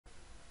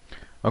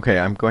Okay,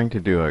 I'm going to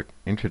do an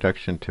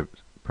introduction to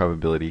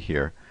probability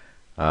here.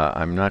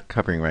 I'm not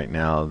covering right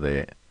now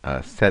the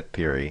set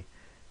theory.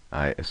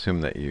 I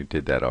assume that you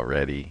did that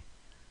already.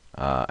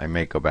 I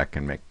may go back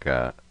and make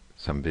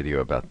some video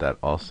about that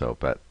also,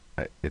 but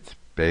it's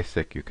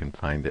basic. You can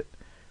find it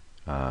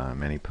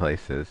many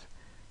places,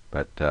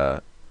 but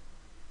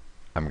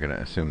I'm going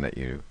to assume that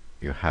you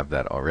have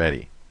that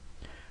already.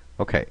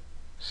 Okay,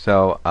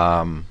 so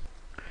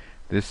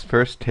this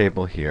first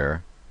table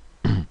here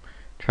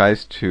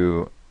tries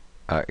to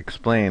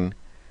explain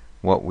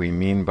what we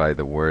mean by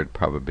the word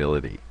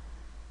probability.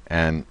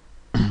 And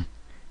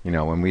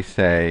when we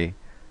say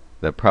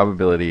the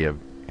probability of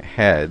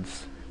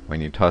heads when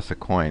you toss a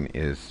coin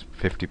is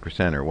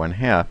 50% or one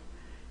half,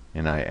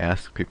 and I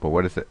ask people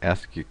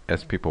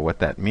ask people what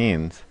that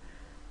means,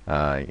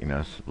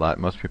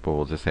 most people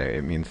will just say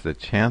it means the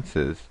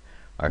chances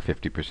are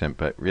 50%,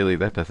 but really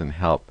that doesn't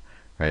help,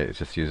 right? It's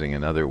just using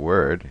another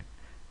word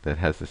that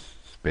has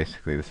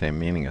basically the same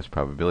meaning as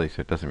probability,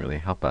 so it doesn't really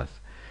help us.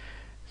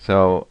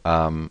 So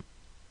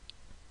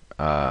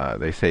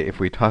they say if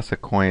we toss a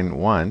coin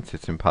once,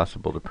 it's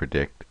impossible to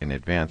predict in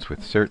advance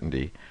with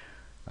certainty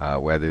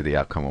whether the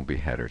outcome will be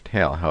head or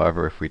tail.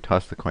 However, if we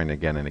toss the coin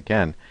again and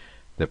again,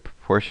 the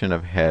proportion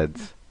of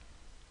heads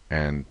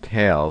and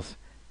tails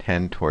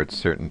tend towards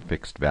certain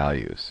fixed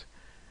values.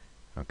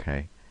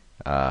 Okay,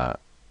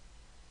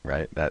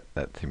 right? That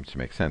seems to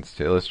make sense.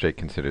 To illustrate,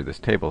 consider this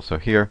table. So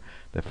here,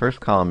 the first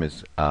column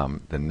is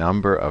the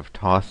number of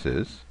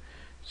tosses.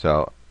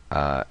 So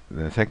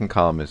the second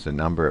column is the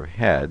number of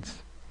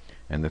heads,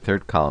 and the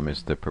third column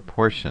is the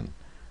proportion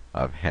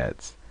of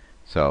heads.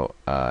 So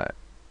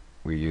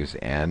we use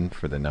n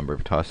for the number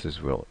of tosses.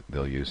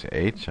 They'll use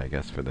h, I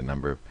guess, for the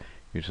number of.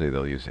 Usually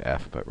they'll use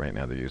f, but right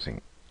now they're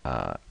using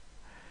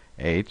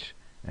h,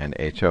 and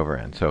h over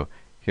n. So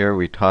here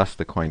we tossed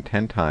the coin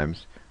 10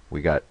 times.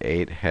 We got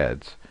 8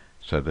 heads.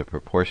 So the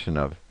proportion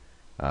of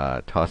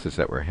tosses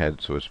that were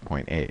heads was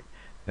 0.8.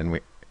 Then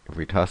if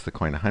we toss the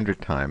coin 100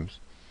 times,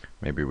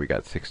 maybe we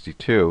got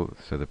 62,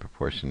 so the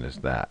proportion is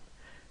that.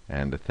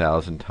 And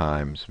 1,000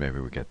 times, maybe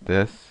we get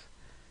this,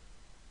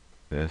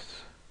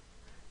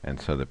 and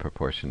so the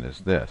proportion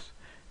is this.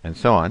 And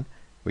so on.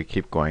 We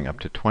keep going up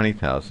to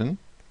 20,000,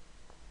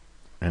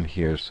 and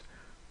here's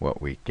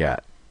what we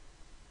get.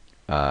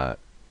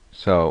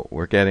 So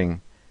we're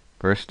getting,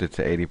 first it's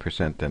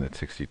 80%, then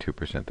it's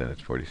 62%, then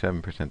it's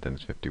 47%, then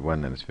it's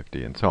 51%, then it's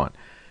 50%, and so on.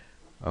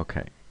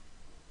 Okay.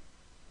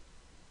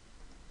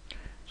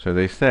 So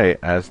they say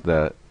as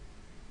the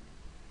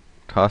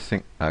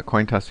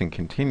coin tossing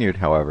continued,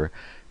 however,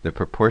 the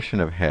proportion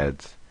of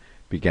heads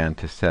began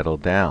to settle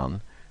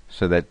down,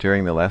 so that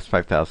during the last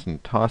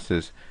 5,000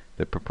 tosses,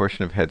 the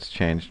proportion of heads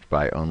changed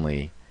by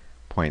only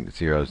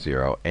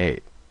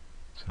 0.008.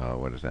 So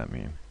what does that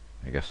mean?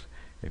 I guess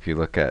if you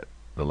look at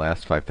the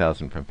last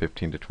 5,000 from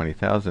 15 to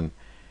 20,000,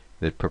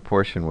 the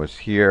proportion was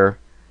here,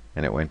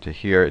 and it went to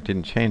here. It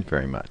didn't change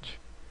very much.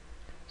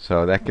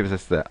 So that gives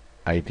us the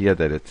idea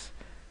that it's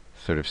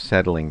sort of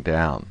settling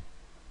down.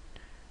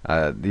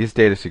 These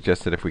data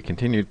suggest that if we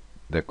continued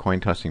the coin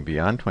tossing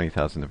beyond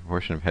 20,000, the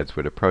proportion of heads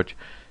would approach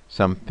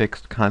some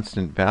fixed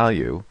constant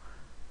value,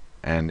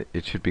 and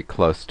it should be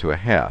close to a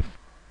half.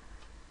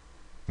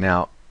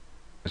 Now,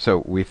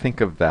 so we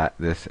think of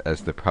this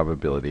as the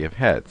probability of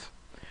heads.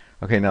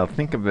 Okay, now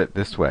think of it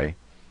this way.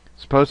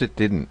 Suppose it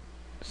didn't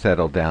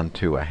settle down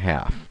to a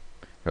half.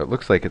 So it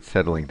looks like it's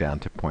settling down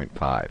to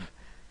 0.5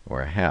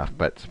 or a half,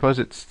 but suppose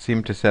it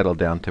seemed to settle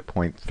down to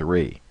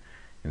 0.3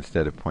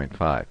 instead of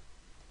 0.5.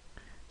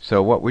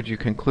 So what would you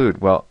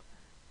conclude? Well,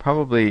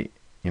 probably,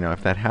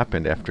 if that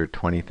happened after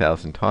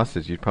 20,000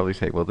 tosses, you'd probably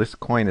say, well, this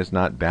coin is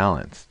not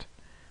balanced,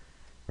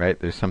 right?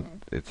 It's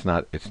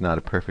not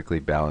a perfectly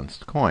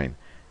balanced coin,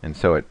 and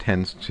so it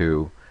tends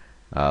to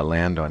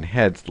land on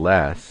heads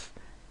less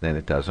than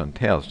it does on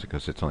tails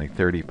because it's only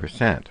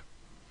 30%,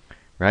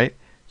 right?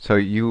 So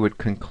you would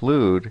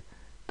conclude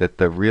that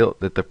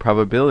the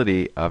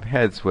probability of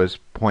heads was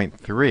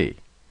 0.3,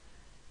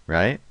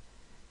 right?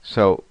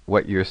 So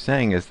what you're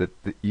saying is that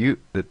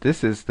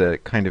this is the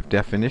kind of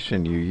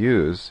definition you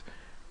use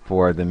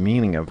for the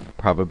meaning of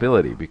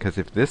probability, because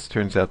if this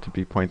turns out to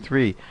be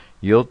 0.3,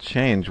 you'll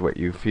change what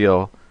you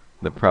feel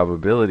the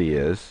probability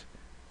is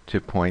to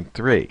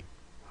 0.3,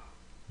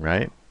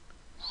 right?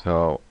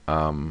 So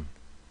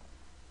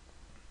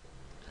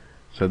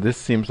so this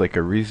seems like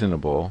a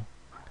reasonable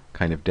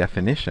kind of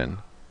definition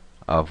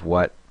of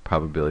what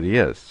probability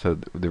is. So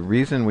the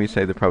reason we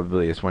say the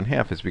probability is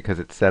 1/2 is because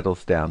it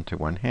settles down to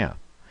 1/2.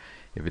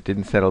 If it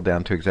didn't settle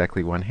down to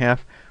exactly 1/2,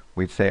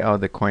 we'd say, oh,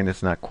 the coin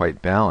is not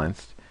quite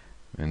balanced,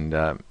 and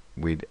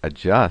we'd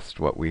adjust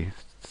what we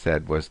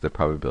said was the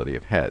probability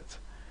of heads.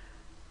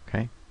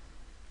 Okay.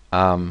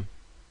 To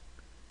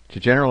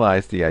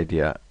generalize the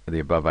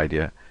above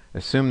idea,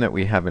 assume that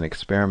we have an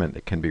experiment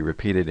that can be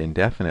repeated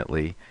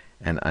indefinitely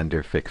and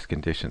under fixed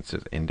conditions. So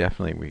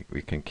indefinitely,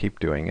 we can keep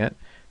doing it.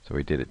 So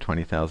we did it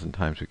 20,000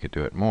 times. We could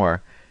do it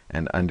more,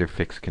 and under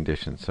fixed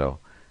conditions. So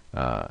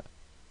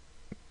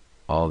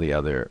all the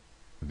other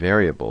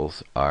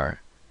variables are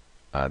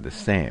the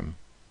same.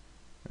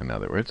 in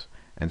other words.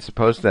 And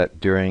suppose that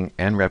during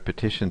n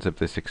repetitions of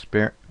this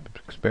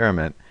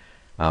experiment,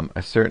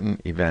 a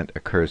certain event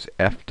occurs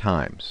f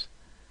times.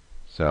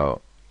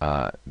 So,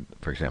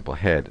 for example,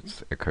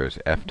 heads occurs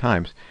f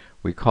times.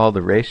 We call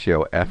the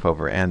ratio f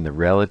over n the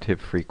relative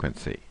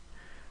frequency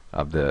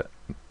of the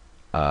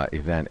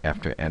event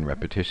after n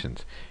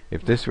repetitions.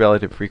 If this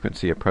relative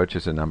frequency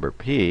approaches a number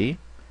p,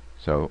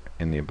 so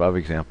in the above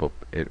example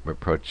it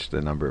approached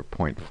the number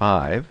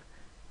 0.5,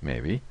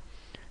 maybe,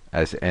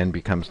 as n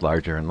becomes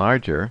larger and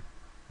larger,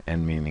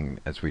 n meaning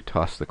as we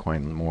toss the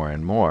coin more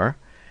and more,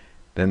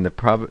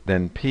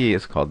 then p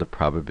is called the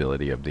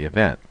probability of the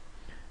event.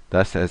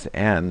 Thus, as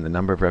n, the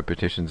number of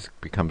repetitions,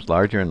 becomes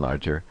larger and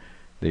larger,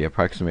 the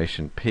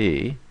approximation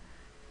p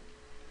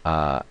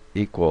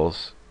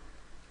equals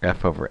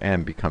f over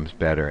n becomes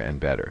better and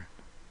better.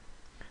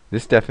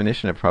 This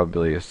definition of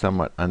probability is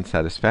somewhat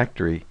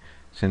unsatisfactory,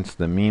 since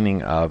the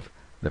meaning of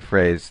the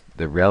phrase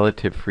 "the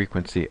relative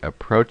frequency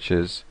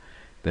approaches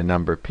the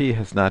number p"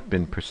 has not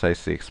been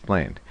precisely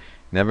explained.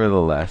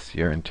 Nevertheless,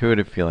 your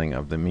intuitive feeling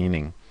of the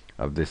meaning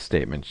of this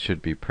statement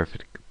should be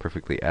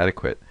perfectly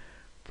adequate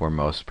for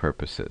most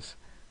purposes.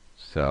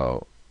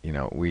 So,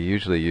 we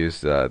usually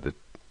use the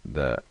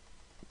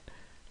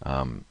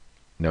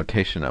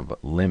notation of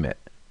limit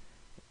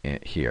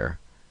here,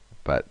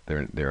 but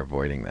they're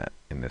avoiding that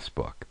in this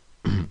book.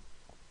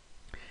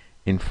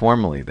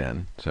 Informally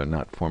then, so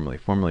not formally,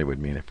 formally would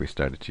mean if we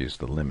started to use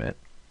the limit,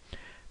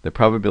 the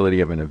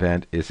probability of an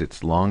event is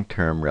its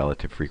long-term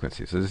relative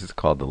frequency. So this is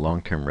called the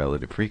long-term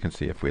relative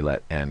frequency if we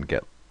let n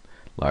get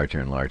larger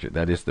and larger.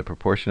 That is the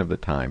proportion of the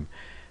time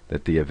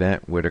that the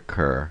event would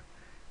occur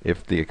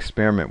if the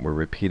experiment were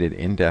repeated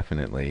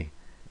indefinitely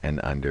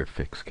and under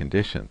fixed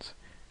conditions.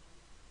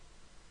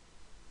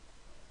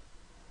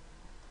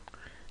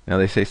 Now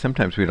they say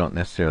sometimes we don't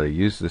necessarily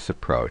use this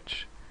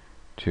approach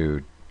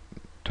to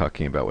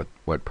talking about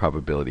what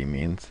probability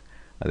means.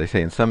 They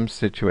say in some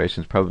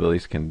situations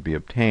probabilities can be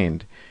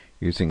obtained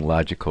using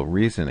logical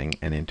reasoning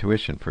and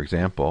intuition. For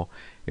example,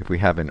 if we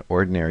have an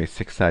ordinary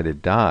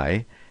six-sided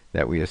die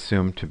that we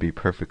assume to be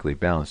perfectly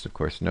balanced, of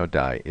course no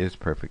die is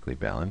perfectly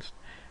balanced,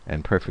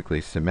 and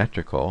perfectly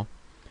symmetrical,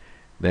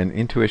 then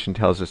intuition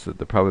tells us that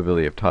the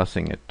probability of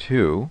tossing a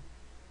 2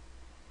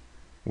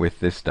 with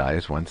this die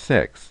is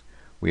 1/6.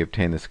 We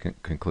obtain this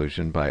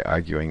conclusion by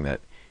arguing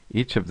that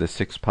each of the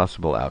 6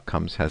 possible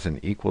outcomes has an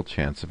equal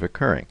chance of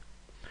occurring,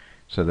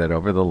 so that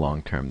over the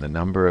long term the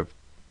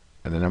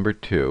number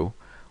 2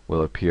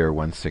 will appear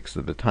 1/6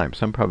 of the time.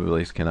 Some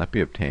probabilities cannot be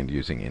obtained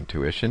using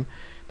intuition.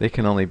 They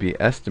can only be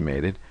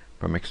estimated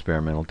from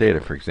experimental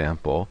data. For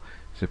example,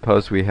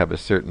 suppose we have a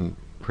certain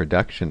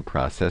production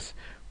process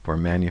for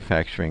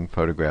manufacturing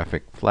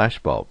photographic flash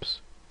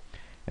bulbs,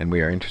 and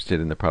we are interested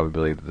in the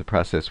probability that the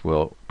process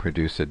will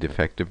produce a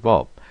defective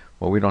bulb.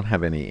 Well, we don't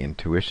have any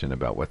intuition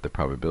about what the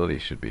probability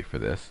should be for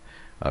this,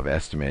 of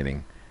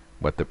estimating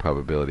what the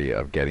probability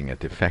of getting a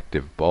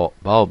defective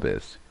bulb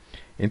is.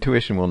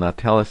 Intuition will not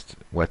tell us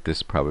what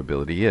this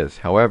probability is.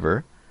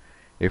 However,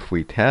 if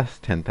we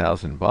test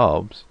 10,000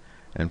 bulbs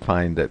and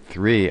find that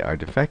 3 are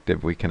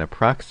defective, we can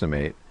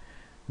approximate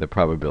the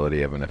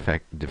probability of an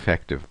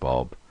defective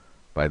bulb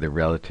by the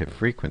relative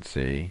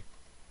frequency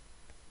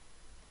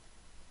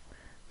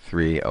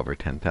 3 over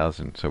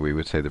 10,000. So we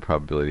would say the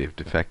probability of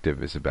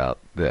defective is about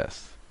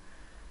this.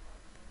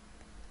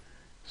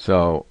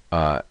 So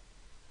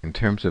in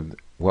terms of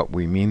what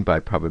we mean by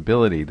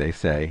probability, they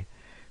say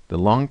the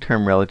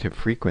long-term relative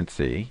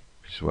frequency,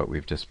 which is what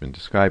we've just been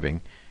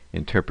describing,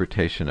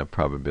 interpretation of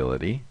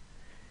probability,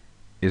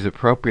 is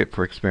appropriate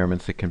for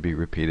experiments that can be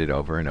repeated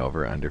over and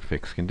over under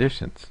fixed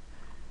conditions.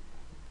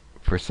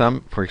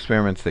 For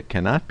experiments that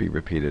cannot be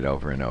repeated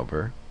over and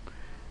over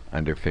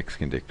under fixed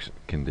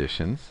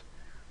conditions,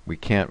 we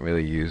can't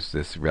really use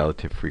this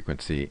relative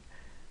frequency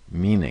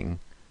meaning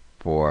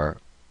for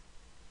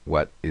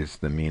what is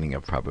the meaning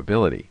of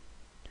probability.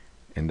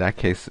 In that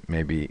case,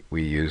 maybe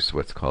we use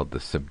what's called the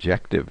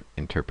subjective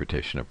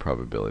interpretation of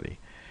probability.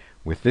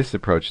 With this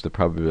approach, the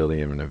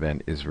probability of an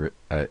event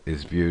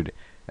is viewed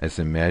as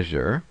a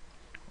measure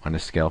on a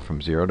scale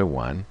from 0 to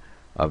 1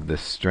 of the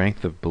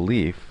strength of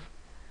belief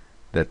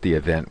that the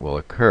event will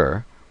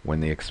occur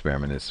when the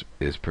experiment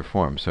is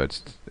performed. So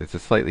it's a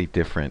slightly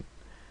different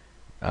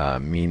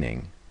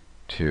meaning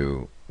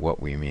to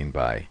what we mean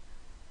by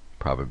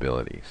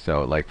probability.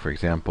 So, like for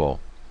example,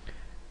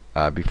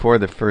 before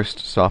the first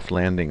soft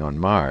landing on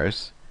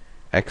Mars,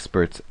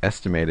 experts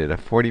estimated a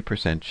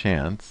 40%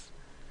 chance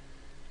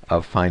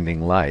of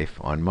finding life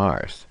on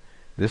Mars.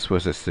 This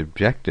was a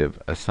subjective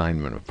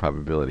assignment of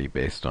probability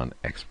based on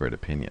expert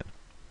opinion.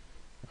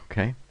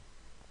 Okay?